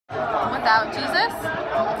Without Jesus?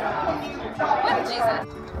 With Jesus.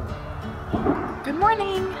 Good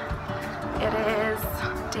morning. It is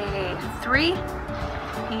day 3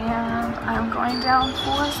 and I'm going down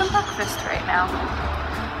for some breakfast right now.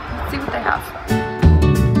 Let's see what they have.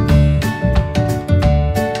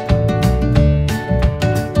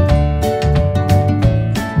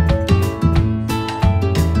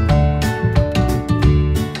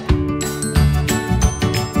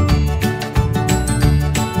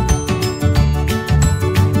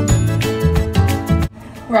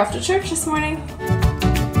 We're off to church this morning.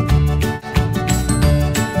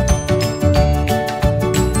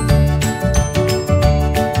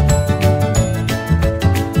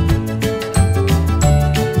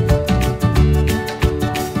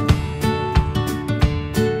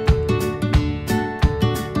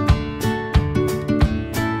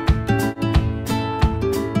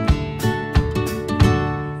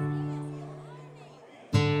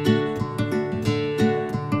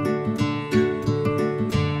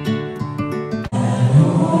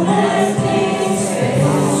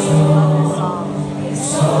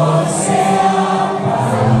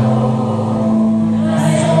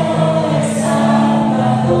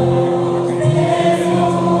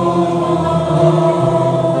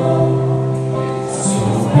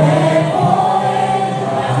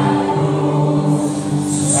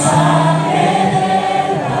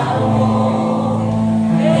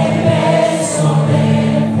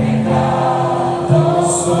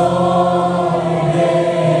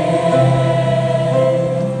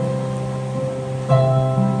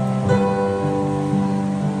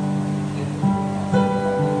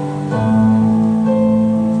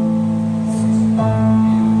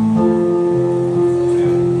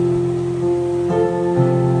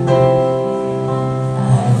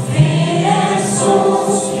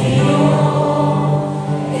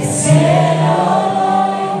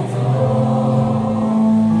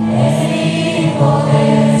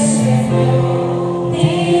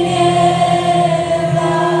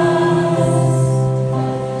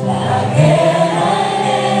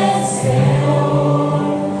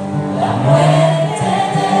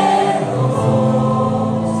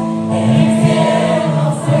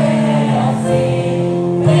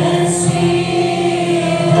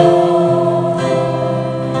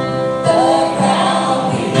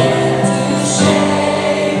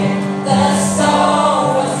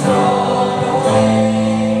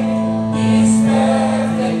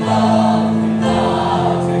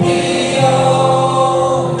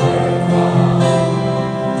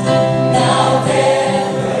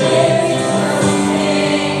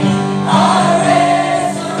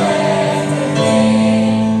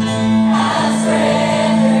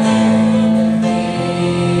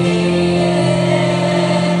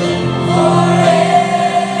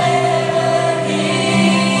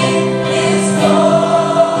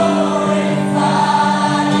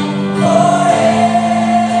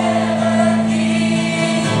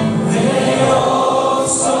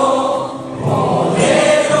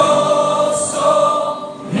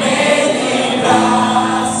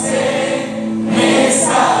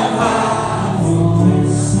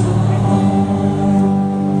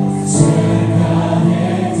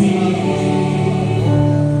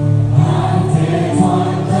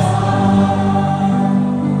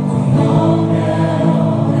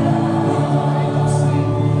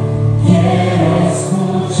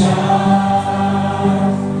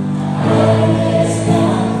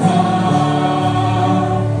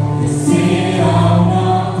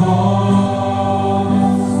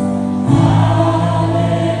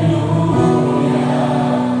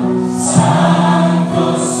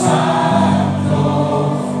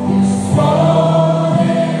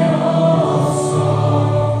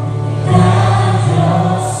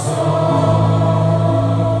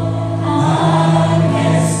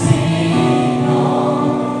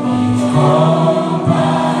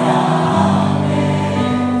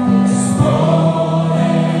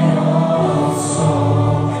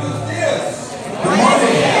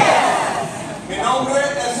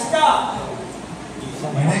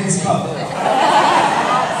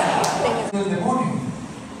 El demonio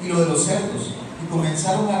y lo de los cerdos y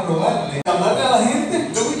comenzaron a rogarle, hablarle a la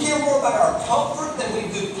gente.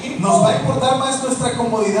 ¿Nos va a importar más nuestra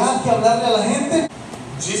comodidad que hablarle a la gente?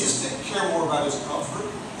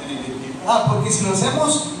 Porque si lo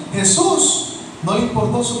hacemos, Jesús no le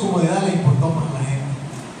importó su comodidad, le importó más la gente.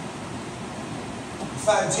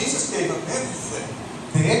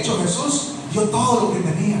 De hecho, Jesús dio todo lo que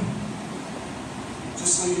tenía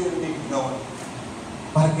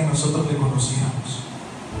para que nosotros le conociéramos.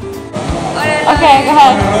 Okay, go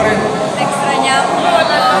ahead. Te extrañamos.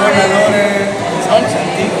 Hola,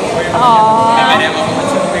 Lore. Aww. Te veremos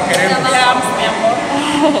mucho, te queremos. Te amamos, mi amor.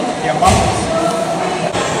 Te amamos.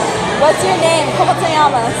 What's your name? ¿Cómo te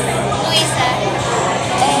llamas? Luisa,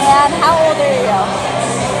 And how old are you?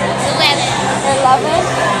 11. 11?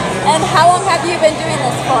 And how long have you been doing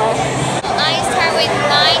this for? I started with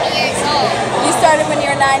 9 years old. You started when you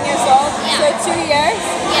were 9 years old? Yeah. So 2 years?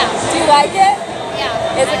 Yeah, Do you like it?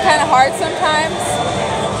 yeah. Is it kind of hard sometimes?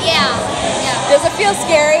 Yeah, yeah, Does it feel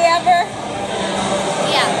scary ever?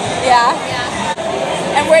 yeah, Yeah?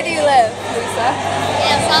 yeah. And where do you live, Lisa?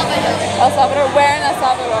 El Salvador, El Salvador. Where in El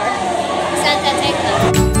Salvador? Santa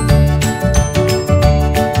Tecla.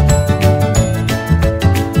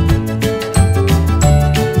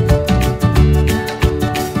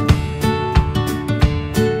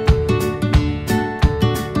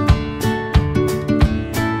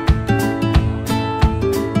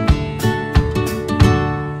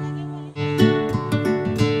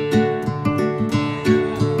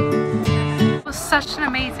 Such an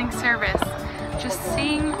amazing service. Just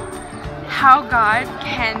seeing how God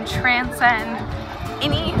can transcend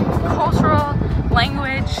any cultural,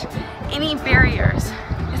 language, any barriers.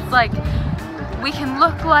 It's like we can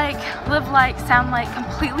look like, live like, sound like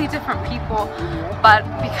completely different people, but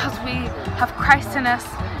because we have Christ in us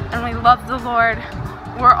and we love the Lord,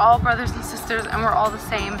 we're all brothers and sisters and we're all the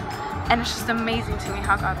same. And it's just amazing to me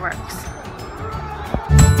how God works.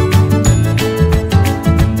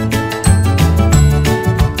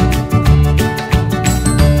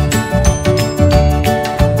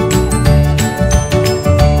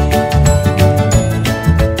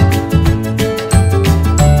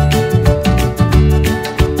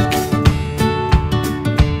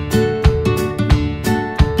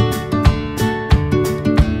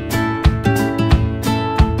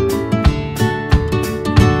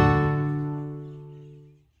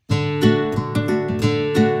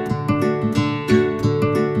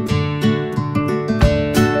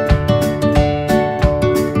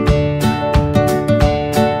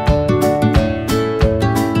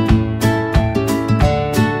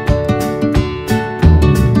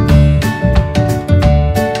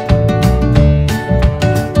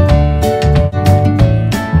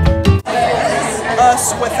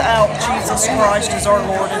 Without Jesus Christ as our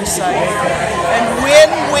Lord and Savior. And when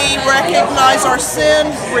we recognize our sin,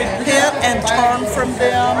 repent and turn from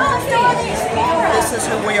them, this is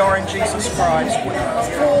who we are in Jesus Christ. We have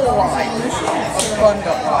full life,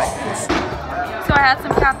 abundant life. So I had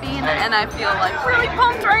some caffeine and I feel like really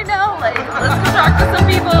pumped right now. Like, let's go talk to some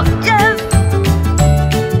people. Yes!